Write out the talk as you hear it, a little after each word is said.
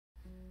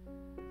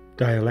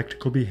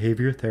Dialectical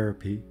Behavior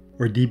Therapy,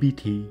 or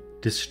DBT,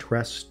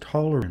 Distress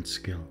Tolerance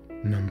Skill.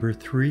 Number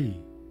 3.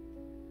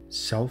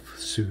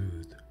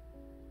 Self-Soothe.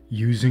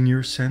 Using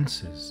your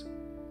senses.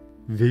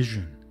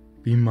 Vision.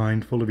 Be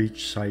mindful of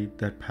each sight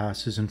that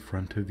passes in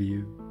front of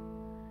you.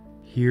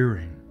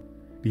 Hearing.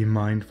 Be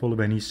mindful of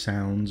any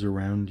sounds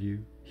around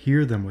you.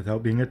 Hear them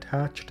without being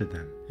attached to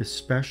them,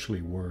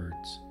 especially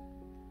words.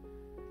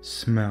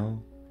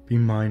 Smell. Be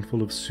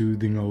mindful of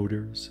soothing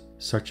odors,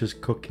 such as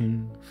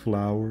cooking,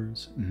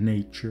 flowers,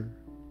 nature.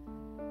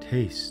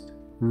 Taste.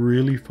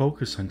 Really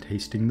focus on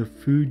tasting the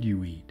food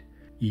you eat.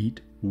 Eat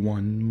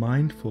one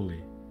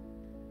mindfully.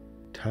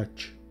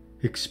 Touch.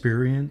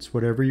 Experience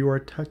whatever you are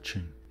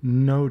touching.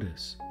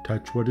 Notice.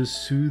 Touch what is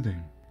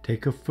soothing.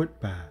 Take a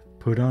foot bath.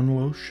 Put on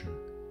lotion.